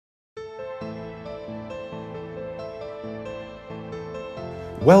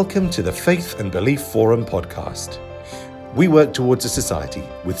Welcome to the Faith and Belief Forum podcast. We work towards a society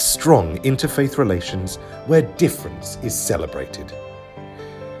with strong interfaith relations where difference is celebrated.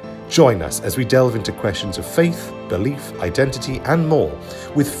 Join us as we delve into questions of faith, belief, identity, and more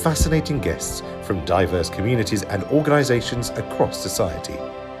with fascinating guests from diverse communities and organisations across society.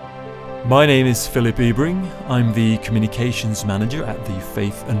 My name is Philip Ebring. I'm the Communications Manager at the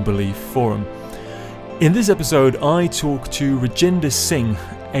Faith and Belief Forum. In this episode, I talk to Rajinder Singh,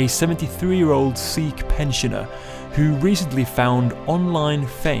 a 73-year-old Sikh pensioner who recently found online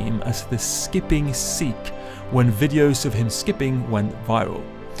fame as the Skipping Sikh when videos of him skipping went viral.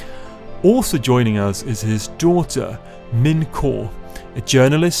 Also joining us is his daughter, Min Kaur, a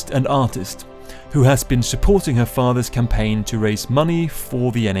journalist and artist who has been supporting her father's campaign to raise money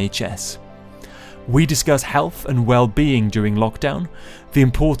for the NHS. We discuss health and well-being during lockdown, the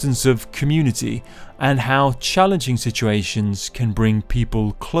importance of community, and how challenging situations can bring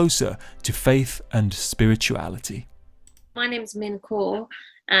people closer to faith and spirituality. My name's Min Kaur,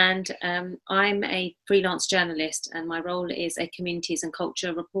 and I'm a freelance journalist, and my role is a communities and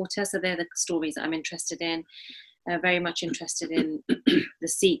culture reporter. So they're the stories that I'm interested in, very much interested in the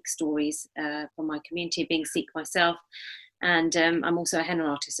Sikh stories from my community, being Sikh myself. And I'm also a henna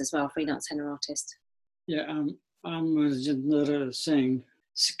artist as well, freelance henna artist. Yeah, I'm Rajinder Singh,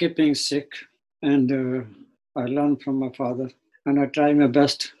 Skipping Sikh, and I learned from my father, and I try my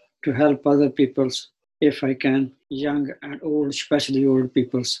best to help other peoples if I can, young and old, especially old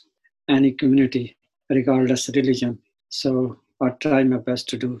peoples, any community, regardless of religion. So I try my best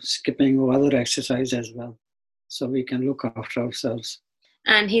to do skipping or other exercise as well, so we can look after ourselves.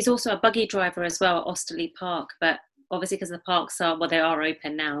 And he's also a buggy driver as well at Osterley Park, but obviously because the parks they are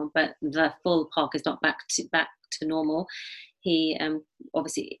open now, but the full park is not back to normal. He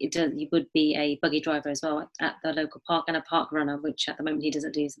he would be a buggy driver as well at the local park, and a park runner, which at the moment he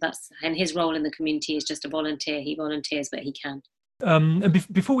doesn't do. So and his role in the community is just a volunteer. He volunteers, but he can. And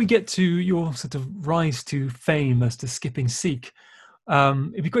before we get to your sort of rise to fame as the Skipping Sikh,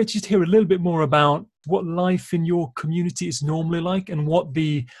 it'd be great to just hear a little bit more about what life in your community is normally like and what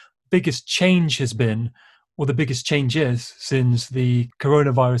the biggest change has been, or the biggest change is, since the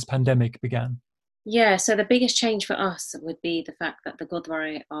coronavirus pandemic began. Yeah, so the biggest change for us would be the fact that the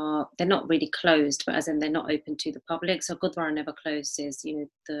Gurdwara they're not really closed, but as in they're not open to the public. So Gurdwara never closes,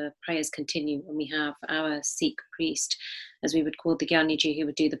 the prayers continue, and we have our Sikh priest, as we would call the Gyaniji, who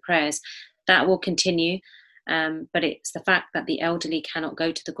would do the prayers. That will continue. But it's the fact that the elderly cannot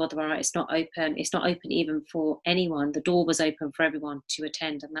go to the Gurdwara. It's not open. It's not open even for anyone. The door was open for everyone to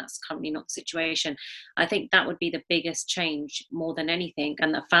attend, and that's currently not the situation. I think that would be the biggest change more than anything.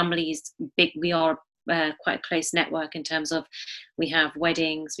 And the families, we are quite a close network in terms of we have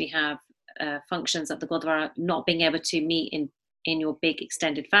weddings, we have functions at the Gurdwara. Not being able to meet in your big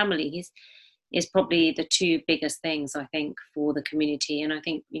extended families is probably the two biggest things, I think, for the community. And I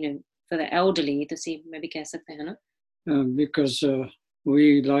think, for the elderly to see maybe keh sakte hain na, because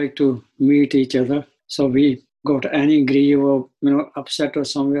we like to meet each other, so we got any grief or upset or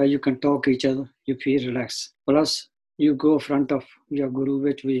somewhere, you can talk each other, you feel relaxed. Plus you go front of your guru,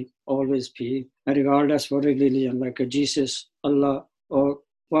 which we always feel, regardless what religion, like a Jesus, Allah, or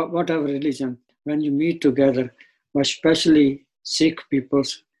whatever religion. When you meet together, but especially Sikh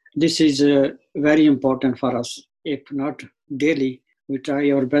peoples, this is very important for us. If not daily, we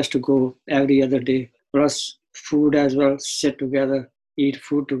try our best to go every other day. Plus food as well, sit together, eat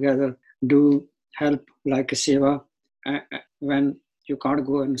food together, do help like a seva when you can't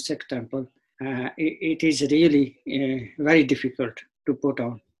go in a Sikh temple. It is really very difficult to put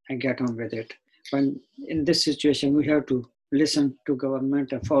on and get on with it. When in this situation, we have to listen to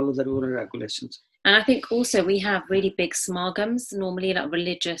government and follow the rural regulations. And I think also we have really big smargams, normally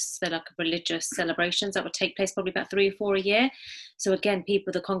religious celebrations that would take place probably about 3 or 4 a year. So again,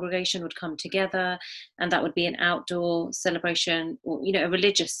 the congregation would come together, and that would be an outdoor celebration, or, a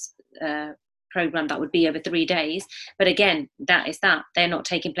religious program that would be over 3 days. But again, they're not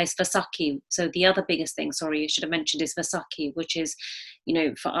taking place for Vaisakhi. So the other biggest thing, I should have mentioned, is Vaisakhi, which is,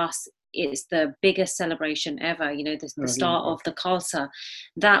 for us, it's the biggest celebration ever, the start of the Khalsa.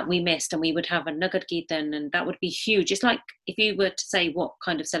 That we missed, and we would have a Nagar Kirtan, and that would be huge. It's like, if you were to say what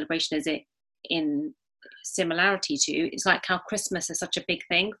kind of celebration is it in similarity to, it's like how Christmas is such a big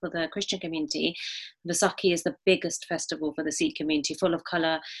thing for the Christian community. Vaisakhi is the biggest festival for the Sikh community, full of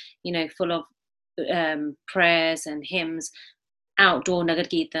colour, full of prayers and hymns, outdoor Nagar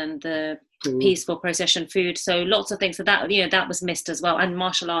Kirtan, the peaceful procession, food, so lots of things. So that was missed as well, and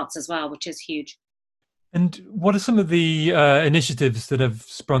martial arts as well, which is huge. And what are some of the initiatives that have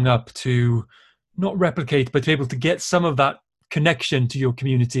sprung up to not replicate, but to be able to get some of that connection to your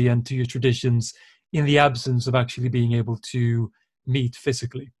community and to your traditions in the absence of actually being able to meet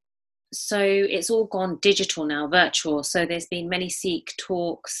physically? So it's all gone digital now, virtual. So there's been many Sikh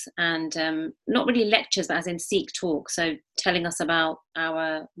talks and not really lectures, but as in Sikh talks. So telling us about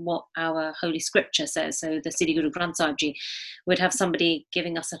what our holy scripture says. So the Sri Guru Granth Sahib Ji would have somebody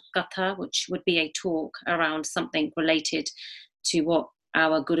giving us a katha, which would be a talk around something related to what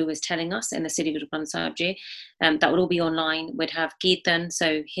our Guru is telling us in the Sri Guru Granth Sahib Ji. That would all be online. We'd have Kirtan,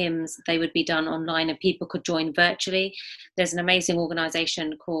 so hymns, they would be done online and people could join virtually. There's an amazing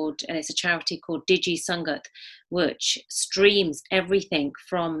organisation called, and it's a charity called Digi Sangat, which streams everything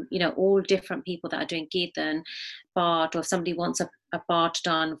from, all different people that are doing Kirtan, Bart, or if somebody wants a Bart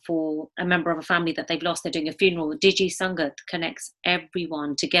done for a member of a family that they've lost, they're doing a funeral. Digi Sangat connects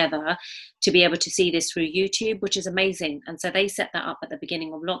everyone together to be able to see this through YouTube, which is amazing. And so they set that up at the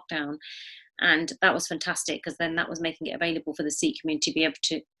beginning of lockdown. And that was fantastic because then that was making it available for the Sikh community to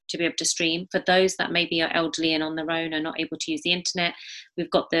be able to stream. For those that maybe are elderly and on their own and not able to use the internet,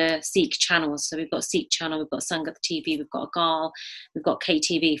 we've got the Sikh channels. So we've got Sikh channel, we've got Sangat TV, we've got Agal, we've got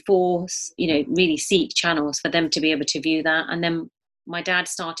KTV, four, really Sikh channels for them to be able to view that. And then my dad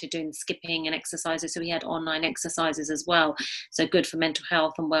started doing skipping and exercises, so he had online exercises as well, so good for mental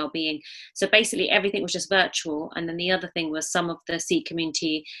health and well-being. So basically everything was just virtual. And then the other thing was some of the Sikh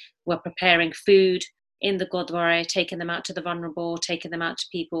community were preparing food in the Gurdwara, taking them out to the vulnerable, taking them out to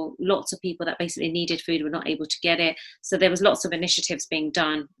people, lots of people that basically needed food were not able to get it. So there was lots of initiatives being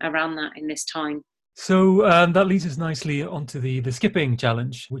done around that in this time. So that leads us nicely onto the skipping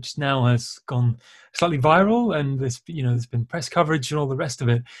challenge, which now has gone slightly viral, and there's been press coverage and all the rest of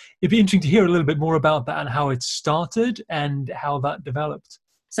it. It'd be interesting to hear a little bit more about that and how it started and how that developed.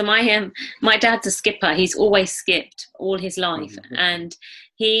 So my dad's a skipper. He's always skipped all his life. And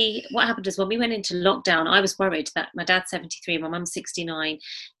what happened is when we went into lockdown, I was worried that my dad's 73, my mum's 69.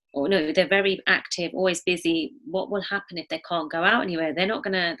 They're very active, always busy. What will happen if they can't go out anywhere? That's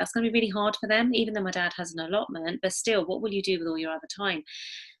going to be really hard for them, even though my dad has an allotment. But still, what will you do with all your other time?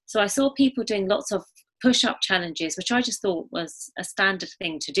 So I saw people doing lots of push-up challenges, which I just thought was a standard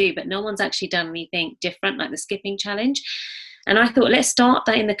thing to do, but no one's actually done anything different like the skipping challenge. And I thought, let's start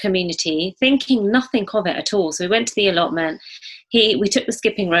that in the community, thinking nothing of it at all. So we went to the allotment. We took the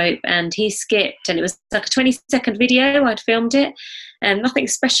skipping rope and he skipped, and it was like a 20-second video. I'd filmed it and nothing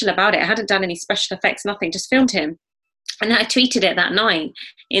special about it. I hadn't done any special effects, nothing, just filmed him. And I tweeted it that night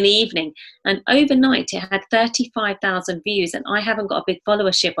in the evening. And overnight, it had 35,000 views. And I haven't got a big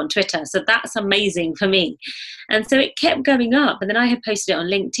followership on Twitter. So that's amazing for me. And so it kept going up. And then I had posted it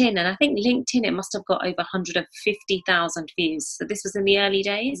on LinkedIn. And I think LinkedIn, it must have got over 150,000 views. So this was in the early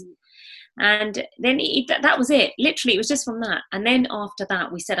days. And then that was it. Literally, it was just from that. And then after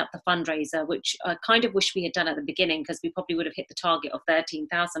that, we set up the fundraiser, which I kind of wish we had done at the beginning because we probably would have hit the target of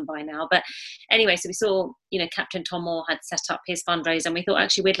 13,000 by now. But anyway, so we saw, Captain Tom Moore had set up his fundraiser, and we thought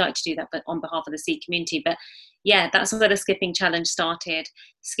actually we'd like to do that, but on behalf of the Sikh community. But yeah, that's where the skipping challenge started.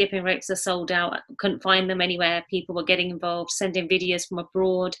 Skipping ropes are sold out. Couldn't find them anywhere. People were getting involved, sending videos from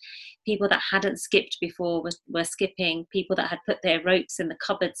abroad. People that hadn't skipped before were skipping. People that had put their ropes in the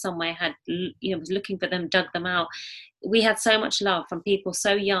cupboard somewhere was looking for them, dug them out. We had so much love from people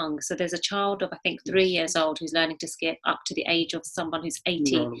so young. So there's a child of, I think, 3 years old who's learning to skip up to the age of someone who's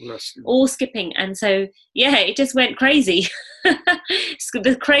 80, all skipping. And so, yeah, it just went crazy.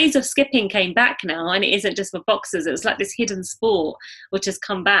 The craze of skipping came back now, and it isn't just for boxers. It was like this hidden sport, which has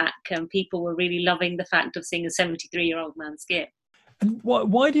come back, and people were really loving the fact of seeing a 73-year-old man skip. And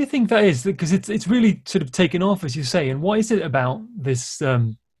why do you think that is? Because it's really sort of taken off, as you say. And why is it about this that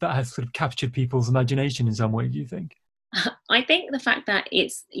has sort of captured people's imagination in some way, do you think? I think the fact that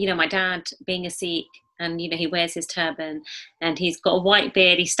it's, my dad being a Sikh, and, he wears his turban and he's got a white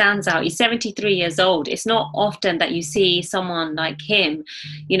beard, he stands out, he's 73 years old. It's not often that you see someone like him,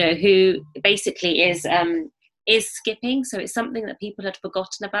 who basically is skipping. So it's something that people had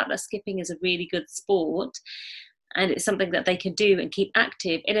forgotten about, that skipping is a really good sport. And it's something that they can do and keep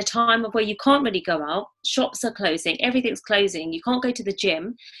active in a time of where you can't really go out. Shops are closing, everything's closing, you can't go to the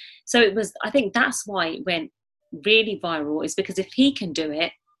gym. So I think that's why it went really viral, is because if he can do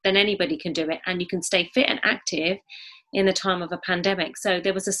it, then anybody can do it, and you can stay fit and active in the time of a pandemic. So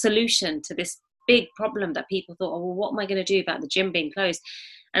there was a solution to this big problem that people thought, well, what am I going to do about the gym being closed?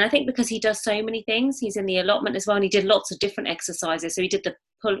 And I think because he does so many things, he's in the allotment as well, and he did lots of different exercises. So he did the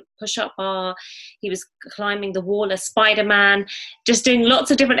push-up bar, he was climbing the wall as Spider-Man, just doing lots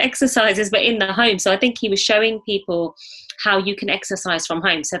of different exercises, but in the home. So I think he was showing people how you can exercise from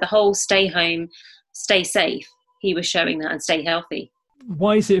home. So the whole stay home, stay safe, he was showing that, and stay healthy.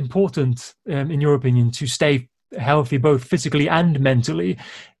 Why is it important, in your opinion, to stay healthy, both physically and mentally,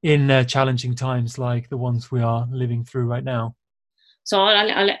 in challenging times like the ones we are living through right now? So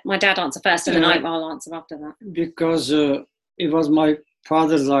I'll let my dad answer first, and then I'll answer after that. Because it was my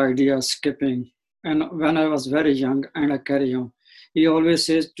father's idea, skipping. And when I was very young and I carry on, he always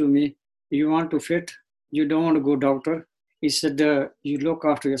says to me, you want to fit, you don't want to go doctor. He said, you look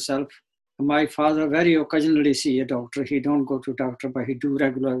after yourself. My father very occasionally see a doctor. He don't go to doctor, but he do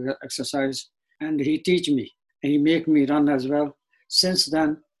regular exercise. And he teach me. And he make me run as well. Since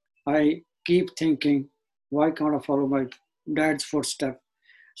then, I keep thinking, why can't I follow my dad's footstep?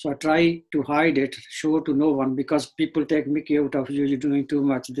 So I try to hide it, show to no one, because people take mickey out of you. You're doing too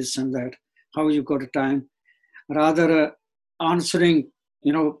much, this and that. How you got the time? Rather answering,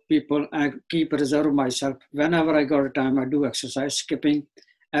 people, I keep reserve myself. Whenever I got a time, I do exercise, skipping,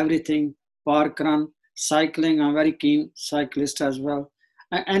 everything, park run, cycling. I'm very keen cyclist as well.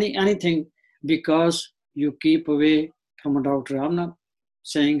 Anything, because you keep away from a doctor. I'm not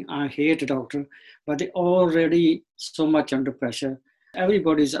saying I hate a doctor, but they already so much under pressure.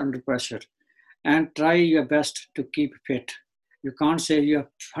 Everybody's under pressure, and try your best to keep fit. You can't say you're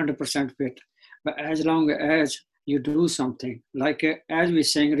 100% fit, but as long as you do something, like as we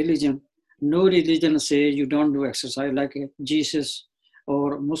saying religion, no religion say you don't do exercise, like Jesus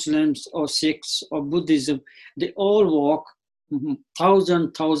or Muslims or Sikhs or Buddhism, they all walk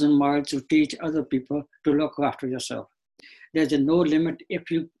thousand miles to teach other people to look after yourself. There's no limit. If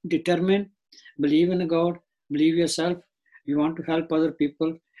you determine, believe in God, believe yourself, you want to help other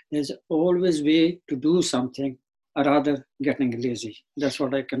people, there's always way to do something rather getting lazy. That's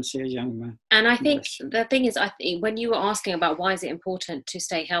what I can say, young man. And I think the thing is, I think when you were asking about why is it important to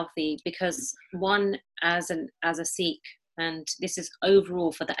stay healthy, because one, as a Sikh, and this is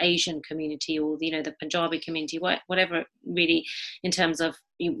overall for the Asian community or the Punjabi community, whatever really in terms of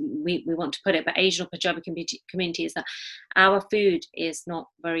we want to put it, but Asian or Punjabi community is that our food is not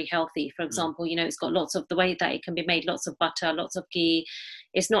very healthy. For example, it's got lots of the way that it can be made, lots of butter, lots of ghee.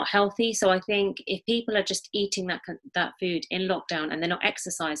 It's not healthy. So I think if people are just eating that food in lockdown and they're not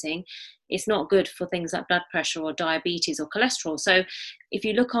exercising, it's not good for things like blood pressure or diabetes or cholesterol. So if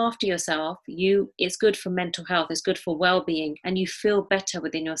you look after yourself, it's good for mental health, it's good for well-being, and you feel better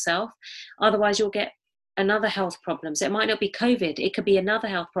within yourself. Otherwise, you'll get another health problem. So it might not be COVID, it could be another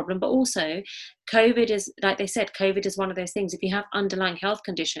health problem, but also COVID is, like they said, COVID is one of those things. If you have underlying health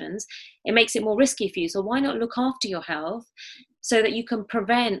conditions, it makes it more risky for you. So why not look after your health so that you can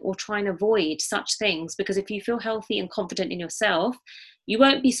prevent or try and avoid such things? Because if you feel healthy and confident in yourself, you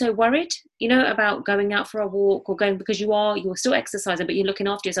won't be so worried, about going out for a walk or going, because you're still exercising, but you're looking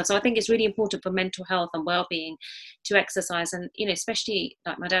after yourself. So I think it's really important for mental health and well-being to exercise. And, especially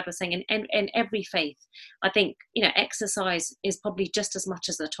like my dad was saying, in every faith, I think, exercise is probably just as much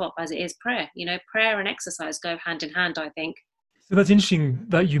as the top as it is prayer. Prayer and exercise go hand in hand, I think. So that's interesting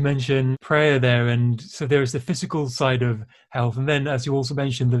that you mentioned prayer there. And so there is the physical side of health. And then, as you also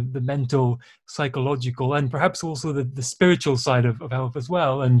mentioned, the mental, psychological, and perhaps also the spiritual side of health as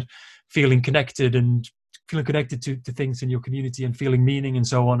well. And feeling connected to things in your community and feeling meaning and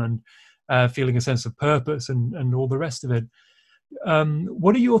so on, and feeling a sense of purpose and all the rest of it.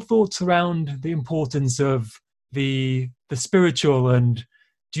 What are your thoughts around the importance of the spiritual? And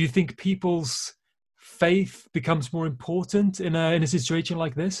do you think people's faith becomes more important in a situation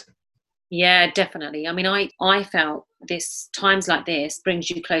like this? Yeah, definitely. I mean, I felt times like this brings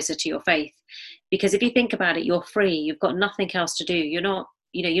you closer to your faith, because if you think about it, you're free. You've got nothing else to do. You're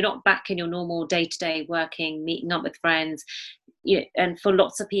not back in your normal day-to-day working, meeting up with friends. And for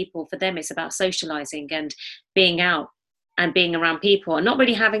lots of people, for them, it's about socializing and being out and being around people and not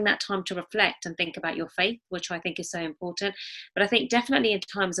really having that time to reflect and think about your faith, which I think is so important. But I think definitely in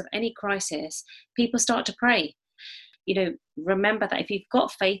times of any crisis, people start to pray. Remember that if you've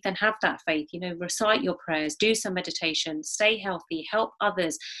got faith, then have that faith, recite your prayers, do some meditation, stay healthy, help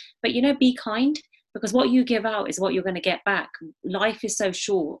others, but, be kind, because what you give out is what you're going to get back. Life is so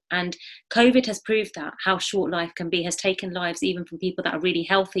short, and COVID has proved that, how short life can be, has taken lives even from people that are really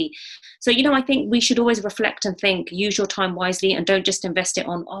healthy. So, I think we should always reflect and think, use your time wisely, and don't just invest it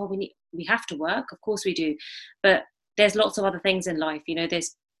on, we have to work. Of course we do. But there's lots of other things in life,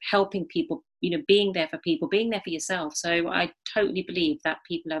 there's helping people, being there for people, being there for yourself. So I totally believe that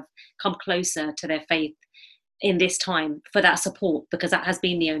people have come closer to their faith in this time for that support, because that has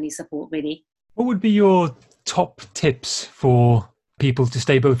been the only support, really. What would be your top tips for people to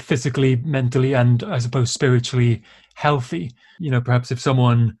stay both physically, mentally, and I suppose spiritually healthy? Perhaps if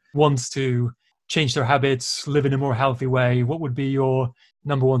someone wants to change their habits, live in a more healthy way, what would be your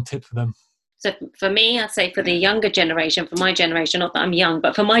number one tip for them? So for me, I'd say for the younger generation, for my generation, not that I'm young,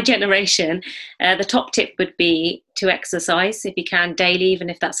 but for my generation, the top tip would be to exercise if you can daily, even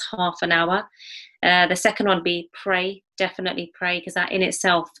if that's half an hour. The second one would be pray, definitely pray, because that in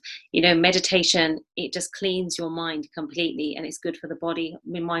itself, meditation, it just cleans your mind completely and it's good for the body,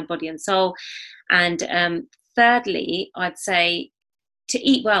 mind, body and soul. And thirdly, I'd say to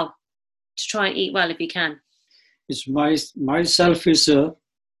eat well, to try and eat well if you can. It's myself is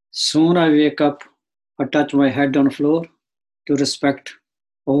soon I wake up, I touch my head on the floor to respect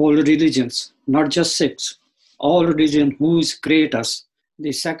all religions, not just Sikhs, all religion who's create us.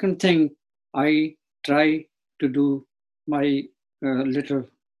 The second thing, I try to do my little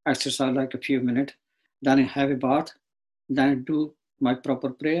exercise like a few minutes, then I have a bath, then I do my proper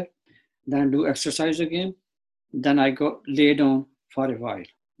prayer, then I do exercise again, then I go lay down for a while.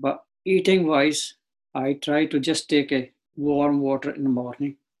 But eating wise, I try to just take a warm water in the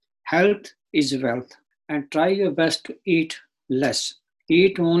morning. Health is wealth, and try your best to eat less.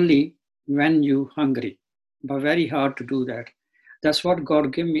 Eat only when you're hungry, but very hard to do that. That's what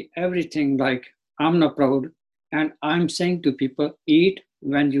God gave me everything, like I'm not proud. And I'm saying to people, eat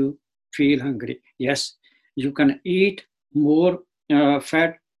when you feel hungry. Yes, you can eat more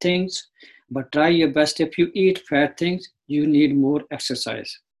fat things, but try your best. If you eat fat things, you need more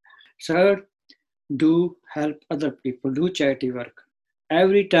exercise. Third, do help other people, do charity work.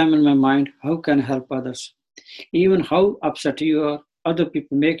 Every time in my mind, how can I help others? Even how upset you are, other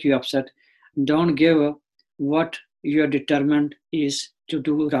people make you upset. Don't give up. What you are determined is to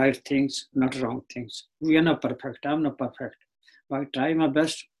do right things, not wrong things. We are not perfect. I'm not perfect. But I try my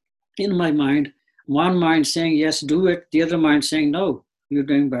best in my mind. One mind saying, yes, do it. The other mind saying, no, you're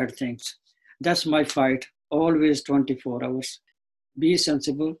doing bad things. That's my fight, always 24 hours. Be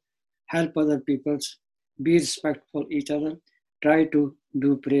sensible, help other people, be respectful each other, try to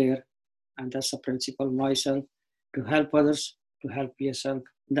do prayer. And that's the principle myself, to help others, to help yourself.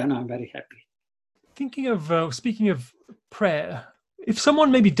 Then I'm very happy. Thinking of, speaking of prayer, if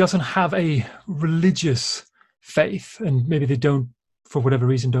someone maybe doesn't have a religious faith and maybe they don't, for whatever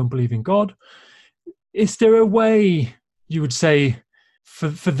reason, don't believe in God, is there a way you would say for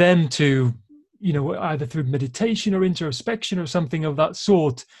them to, either through meditation or introspection or something of that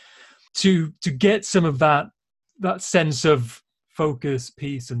sort, to get some of that sense of focus,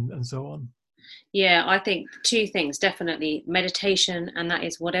 peace, and so on? Yeah, I think two things, definitely meditation, and that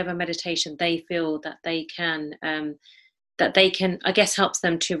is whatever meditation they feel that they can, I guess, helps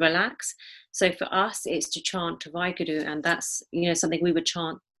them to relax. So for us, it's to chant Vaheguru, and that's, something we would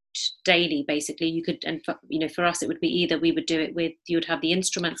chant daily, basically. You could, and for us, it would be either we would do it with, you would have the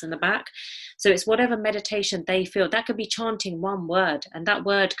instruments in the back. So it's whatever meditation they feel. That could be chanting one word, and that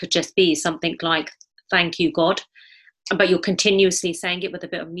word could just be something like, thank you, God. But you're continuously saying it with a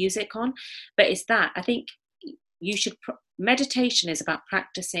bit of music on. But it's that, I think you should, meditation is about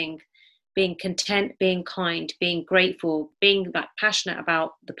practicing being content, being kind, being grateful, being passionate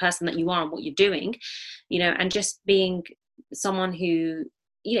about the person that you are and what you're doing, and just being someone who,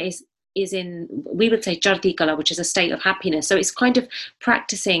 is in, we would say Jardi Kala, which is a state of happiness. So it's kind of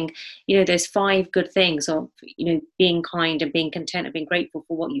practicing, those 5 good things of, being kind and being content and being grateful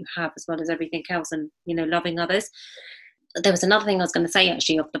for what you have as well as everything else, and, loving others. There was another thing I was going to say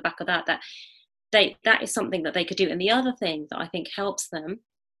actually off the back of that that is something that they could do. And the other thing that I think helps them,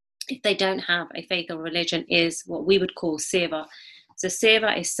 if they don't have a faith or religion, is what we would call seva. So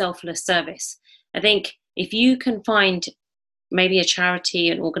seva is selfless service. I think if you can find maybe a charity,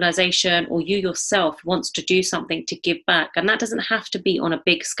 an organization, or you yourself wants to do something to give back, and that doesn't have to be on a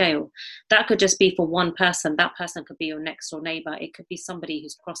big scale. That could just be for one person. That person could be your next door neighbor. It could be somebody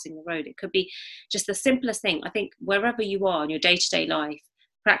who's crossing the road. It could be just the simplest thing. I think wherever you are in your day-to-day life,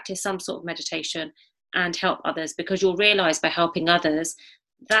 practice some sort of meditation and help others, because you'll realize by helping others,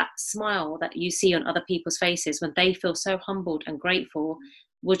 that smile that you see on other people's faces when they feel so humbled and grateful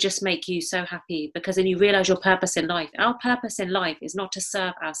will just make you so happy, because then you realize your purpose in life. Our purpose in life is not to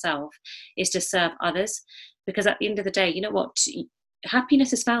serve ourselves, it's to serve others. Because at the end of the day, you know what?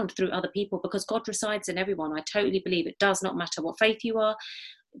 Happiness is found through other people, because God resides in everyone. I totally believe it does not matter what faith you are.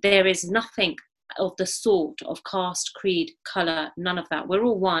 There is nothing of the sort of caste, creed, color, none of that. We're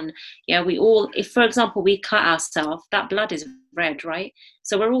all one. Yeah, we all, if for example we cut ourselves, that blood is red, right?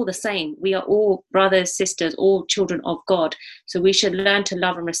 So we're all the same. We are all brothers, sisters, all children of God. So we should learn to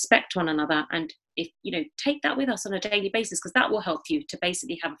love and respect one another, and if take that with us on a daily basis, because that will help you to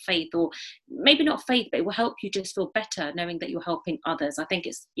basically have faith, or maybe not faith, but it will help you just feel better knowing that you're helping others. I think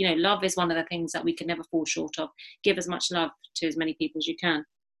it's, love is one of the things that we can never fall short of. Give as much love to as many people as you can.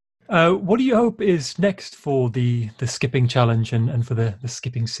 What do you hope is next for the Skipping Challenge and for the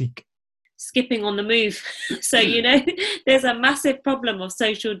Skipping Sikh? skipping on the move. So, there's a massive problem of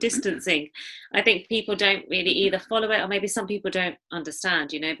social distancing. I think people don't really either follow it, or maybe some people don't understand,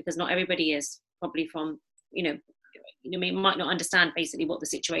 because not everybody is probably from, might not understand basically what the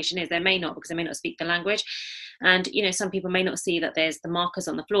situation is. They may not, because they may not speak the language. And, some people may not see that there's the markers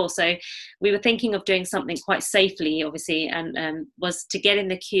on the floor. So we were thinking of doing something quite safely, obviously, and was to get in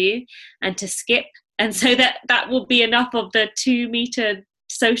the queue and to skip. And so that will be enough of the 2-meter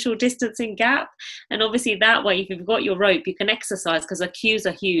social distancing gap. And obviously that way, if you've got your rope, you can exercise, because the queues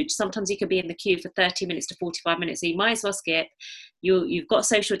are huge. Sometimes you could be in the queue for 30 minutes to 45 minutes. So you might as well skip. You've got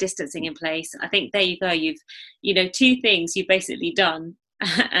social distancing in place. I think there you go. You've, 2 things you've basically done,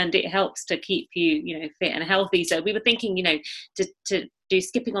 and it helps to keep you, fit and healthy. So we were thinking, to do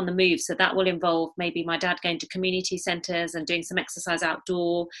skipping on the move. So that will involve maybe my dad going to community centres and doing some exercise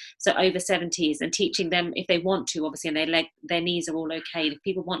outdoor. So over 70s, and teaching them if they want to, obviously, and their knees are all okay. If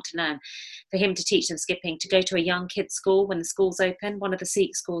people want to learn, for him to teach them skipping, to go to a young kids school when the school's open. One of the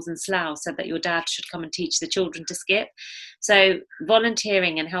Sikh schools in Slough said that your dad should come and teach the children to skip. So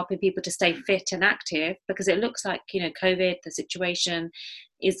volunteering and helping people to stay fit and active, because it looks like, COVID, the situation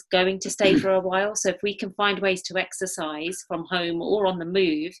is going to stay for a while. So if we can find ways to exercise from home or on the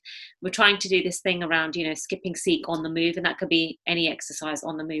move, we're trying to do this thing around, skipping Sikh on the move, and that could be any exercise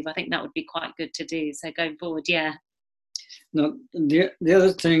on the move. I think that would be quite good to do. So going forward, yeah. Now, the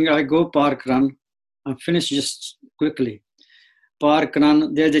other thing, I go park run. I finish just quickly. Park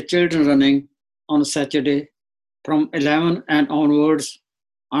run, there's the children running on Saturday from 11 and onwards,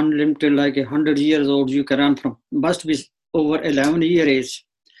 unlimited, like 100 years old, you can run from, must be over 11 year age.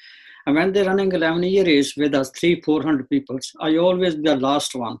 And when they're running 11-year age with us, 300-400 people, I always be the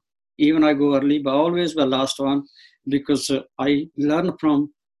last one. Even I go early, but always the last one, because I learn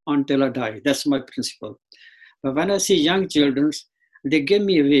from until I die. That's my principle. But when I see young children, they give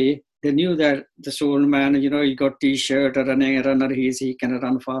me away. They knew that this old man, he got T-shirt, a runner, he can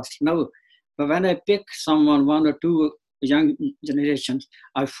run fast. No. But when I pick someone, 1 or 2 young generations,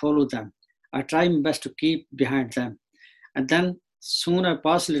 I follow them. I try my best to keep behind them. And then soon I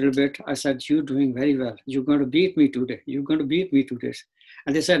passed a little bit. I said, you're doing very well. You're going to beat me today. You're going to beat me today.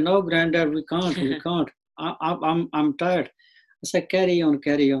 And they said, no, Granddad, we can't. We can't. I'm tired. I said, carry on,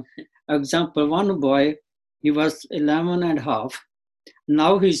 carry on. Example, one boy, he was 11 and a half.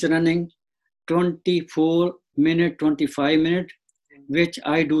 Now he's running 24 minutes, 25 minutes, which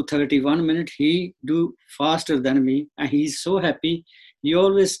I do 31 minutes. He do faster than me. And he's so happy. He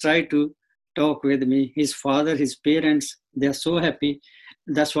always try to talk with me. His father, his parents, they're so happy.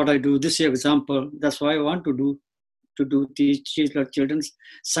 That's what I do. This is example. That's why I want to teach children.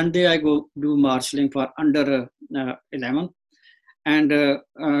 Sunday I go do marshalling for under 11, and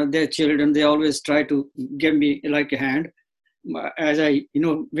their children, they always try to give me like a hand, as I,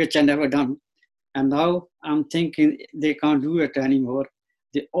 which I never done. And now I'm thinking they can't do it anymore.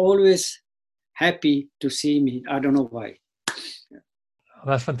 They're always happy to see me. I don't know why. Oh,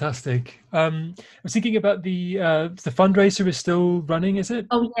 that's fantastic. I was thinking about the fundraiser is still running, is it?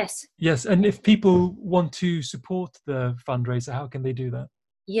 Oh, yes. Yes, and if people want to support the fundraiser, how can they do that?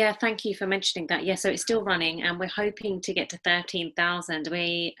 Yeah, thank you for mentioning that. Yeah, so it's still running, and we're hoping to get to 13,000.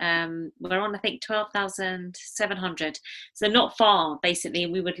 We're on, I think, 12,700. So not far, basically.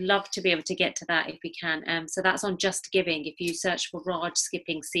 We would love to be able to get to that if we can. So that's on Just Giving. If you search for Raj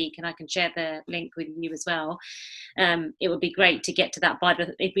Skipping Sikh, and I can share the link with you as well. It would be great to get to that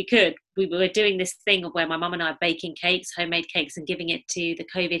if we could. We were doing this thing of where my mum and I are baking cakes, homemade cakes, and giving it to the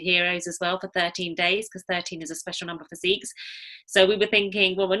COVID heroes as well for 13 days, because 13 is a special number for Sikhs. So we were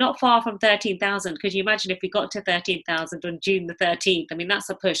thinking, well, we're not far from 13,000. Could you imagine if we got to 13,000 on June the 13th? I mean, that's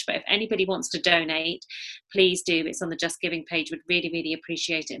a push. But if anybody wants to donate, please do. It's on the Just Giving page. We'd really, really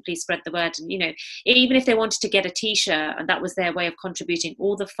appreciate it. And please spread the word. And, even if they wanted to get a T-shirt, and that was their way of contributing,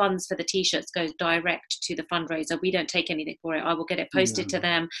 all the funds for the T-shirts go direct to the fundraiser. We don't take anything for it. I will get it posted to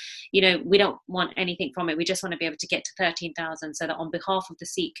them. We don't want anything from it. We just want to be able to get to 13,000, so that on behalf of the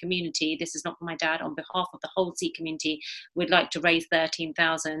Sikh community, this is not for my dad, on behalf of the whole Sikh community, we'd like to raise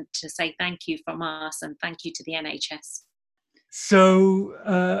 13,000 to say thank you from us and thank you to the NHS. So,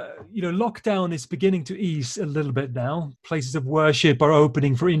 lockdown is beginning to ease a little bit now. Places of worship are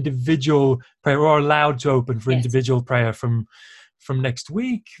opening for individual prayer, or are allowed to open for individual prayer from next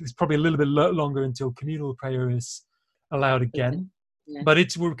week. It's probably a little bit longer until communal prayer is allowed again. Yeah.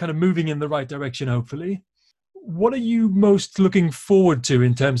 But we're kind of moving in the right direction, hopefully. What are you most looking forward to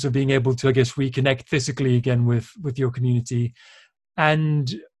in terms of being able to, I guess, reconnect physically again with your community?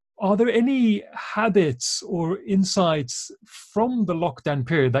 And are there any habits or insights from the lockdown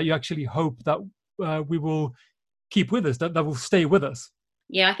period that you actually hope that we will keep with us, that will stay with us?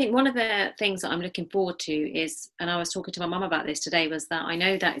 Yeah, I think one of the things that I'm looking forward to is, and I was talking to my mum about this today, was that I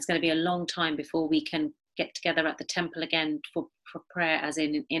know that it's going to be a long time before we can get together at the temple again for prayer, as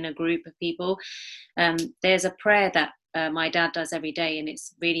in a group of people. There's a prayer that my dad does every day, and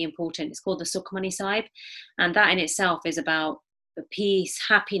it's really important. It's called the Sukhmani Sahib, and that in itself is about peace,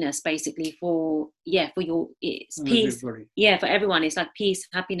 happiness, basically for it's peace. Everybody. Yeah, for everyone. It's like peace,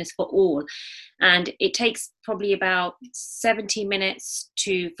 happiness for all, and it takes probably about 70 minutes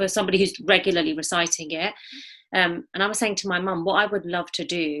for somebody who's regularly reciting it. And I was saying to my mum, what I would love to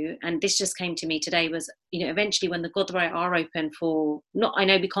do, and this just came to me today, was, eventually when the Gurdwara are open I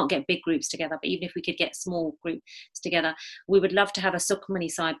know we can't get big groups together, but even if we could get small groups together, we would love to have a Sukhmani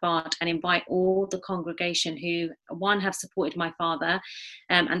Sahib Path and invite all the congregation who, one, have supported my father.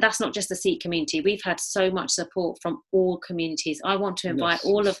 And that's not just the Sikh community. We've had so much support from all communities. I want to invite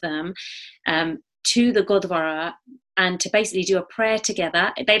all of them to the Gurdwara and to basically do a prayer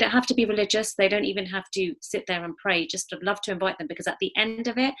together. They don't have to be religious. They don't even have to sit there and pray. Just I'd love to invite them, because at the end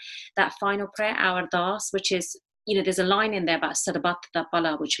of it, that final prayer, our ardas, which is, there's a line in there about Sadabat da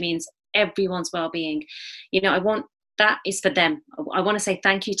Pala, which means everyone's well-being. That is for them. I want to say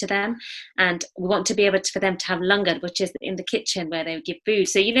thank you to them, and we want to be able for them to have langar, which is in the kitchen where they give food.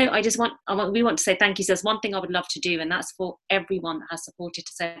 So we want to say thank you. So there's one thing I would love to do, and that's for everyone that has supported,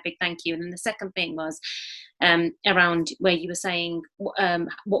 to say a big thank you. And then the second thing was around where you were saying,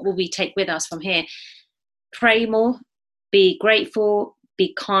 what will we take with us from here? Pray more, be grateful,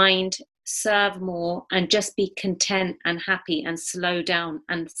 be kind, serve more, and just be content and happy and slow down.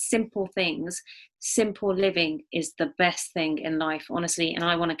 And simple things, simple living is the best thing in life, honestly. And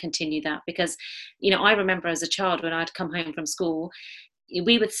I want to continue that, because I remember as a child, when I'd come home from school,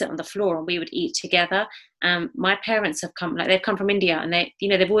 we would sit on the floor and we would eat together. My parents they've come from India, and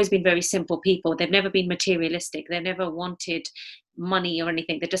they've always been very simple people. They've never been materialistic. They've never wanted money or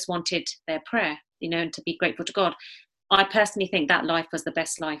anything. They just wanted their prayer, and to be grateful to God. I personally think that life was the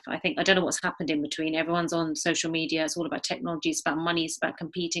best life. I don't know what's happened in between. Everyone's on social media. It's all about technology. It's about money. It's about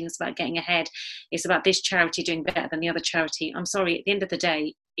competing. It's about getting ahead. It's about this charity doing better than the other charity. I'm sorry, at the end of the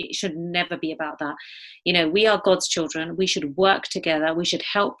day, it should never be about that. We are God's children. We should work together. We should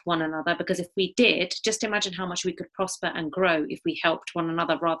help one another, because if we did, just imagine how much we could prosper and grow if we helped one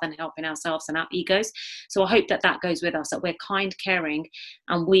another rather than helping ourselves and our egos. So I hope that goes with us, that we're kind, caring,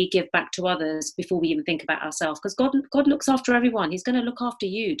 and we give back to others before we even think about ourselves, because God looks after everyone. He's going to look after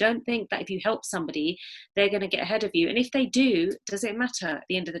you. Don't think that if you help somebody, they're going to get ahead of you. And if they do, does it matter at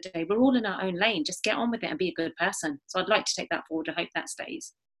the end of the day? We're all in our own lane. Just get on with it and be a good person. So I'd like to take that forward. I hope that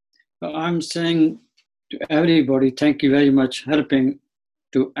stays. I'm saying to everybody, thank you very much helping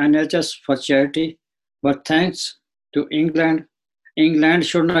to NHS for charity. But thanks to England. England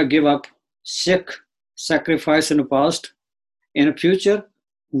should not give up Sikh sacrifice in the past. In the future,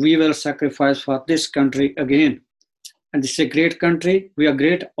 we will sacrifice for this country again. And this is a great country. We are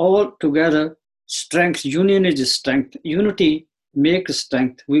great all together. Strength, union is strength. Unity makes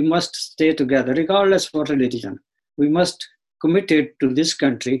strength. We must stay together, regardless of religion. We must committed to this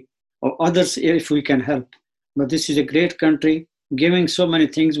country, or others if we can help. But this is a great country, giving so many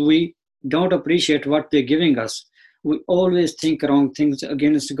things. We don't appreciate what they're giving us. We always think wrong things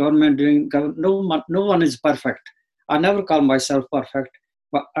against the government doing. No one is perfect. I never call myself perfect,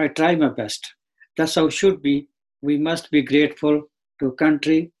 but I try my best. That's how it should be. We must be grateful to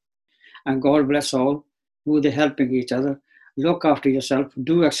country, and God bless all who they're helping each other. Look after yourself,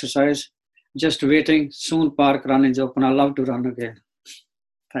 do exercise. Just waiting, soon park run is open. I love to run again.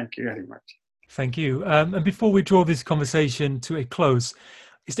 Thank you very much. Thank you. And before we draw this conversation to a close,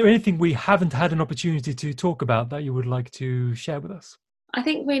 is there anything we haven't had an opportunity to talk about that you would like to share with us? I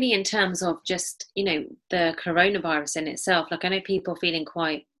think really in terms of just, the coronavirus in itself, I know people feeling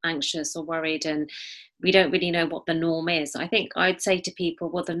quite anxious or worried, and we don't really know what the norm is. I think I'd say to people,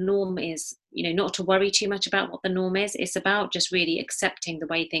 well, the norm is, not to worry too much about what the norm is. It's about just really accepting the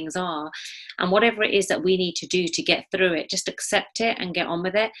way things are, and whatever it is that we need to do to get through it, just accept it and get on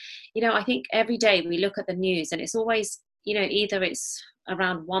with it. I think every day we look at the news, and it's always, either it's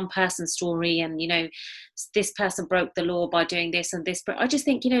around one person's story, and this person broke the law by doing this and this, but I just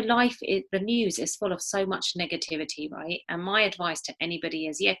think the news is full of so much negativity, right? And my advice to anybody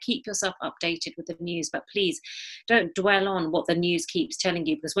is, keep yourself updated with the news, but please don't dwell on what the news keeps telling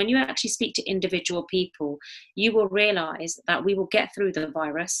you, because when you actually speak to individual people, you will realize that we will get through the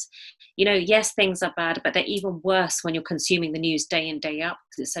virus. Yes, things are bad, but they're even worse when you're consuming the news day in, day out,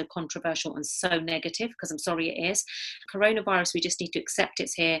 because it's so controversial and so negative, because I'm sorry, it is. Coronavirus, we just need to accept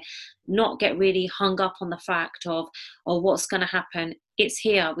it's here, not get really hung up on the fact of, what's going to happen. It's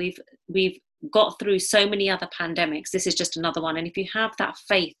here. We've got through so many other pandemics. This is just another one. And if you have that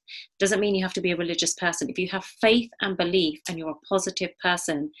faith, doesn't mean you have to be a religious person. If you have faith and belief and you're a positive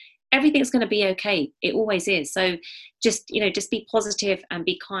person, everything's going to be okay. It always is. So just be positive and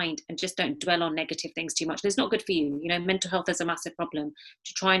be kind, and just don't dwell on negative things too much. It's not good for you. Mental health is a massive problem.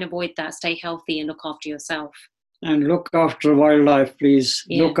 To try and avoid that, stay healthy and look after yourself. And look after wildlife, please.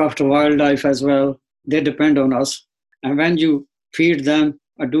 Yeah. Look after wildlife as well. They depend on us. And when you feed them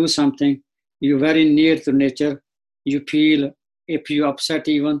or do something, you're very near to nature. You feel, if you upset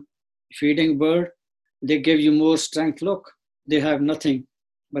even feeding bird, they give you more strength. Look, they have nothing,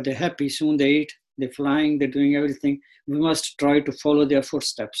 but they're happy. Soon they eat, they're flying, they're doing everything. We must try to follow their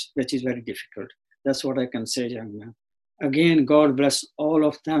footsteps, which is very difficult. That's what I can say, young man. Again, God bless all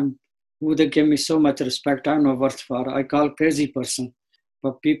of them who they give me so much respect. I'm not worth for. I call crazy person.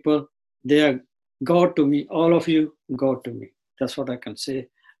 But people, they are God to me. All of you, God to me. That's what I can say.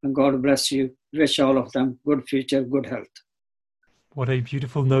 And God bless you. Wish all of them good future, good health. What a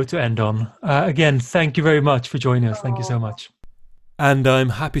beautiful note to end on. Again, thank you very much for joining us. Thank you so much. And I'm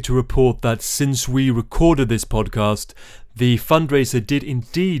happy to report that since we recorded this podcast, the fundraiser did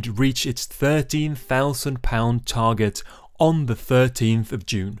indeed reach its £13,000 target on the 13th of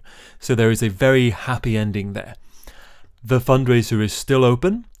June. So there is a very happy ending there. The fundraiser is still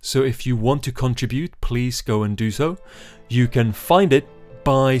open, so if you want to contribute, please go and do so. You can find it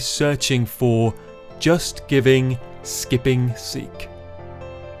by searching for Just Giving Skipping Sikh.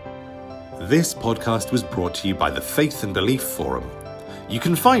 This podcast was brought to you by the Faith and Belief Forum. You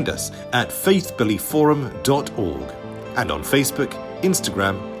can find us at faithbeliefforum.org and on Facebook,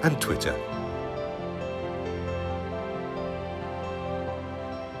 Instagram and Twitter.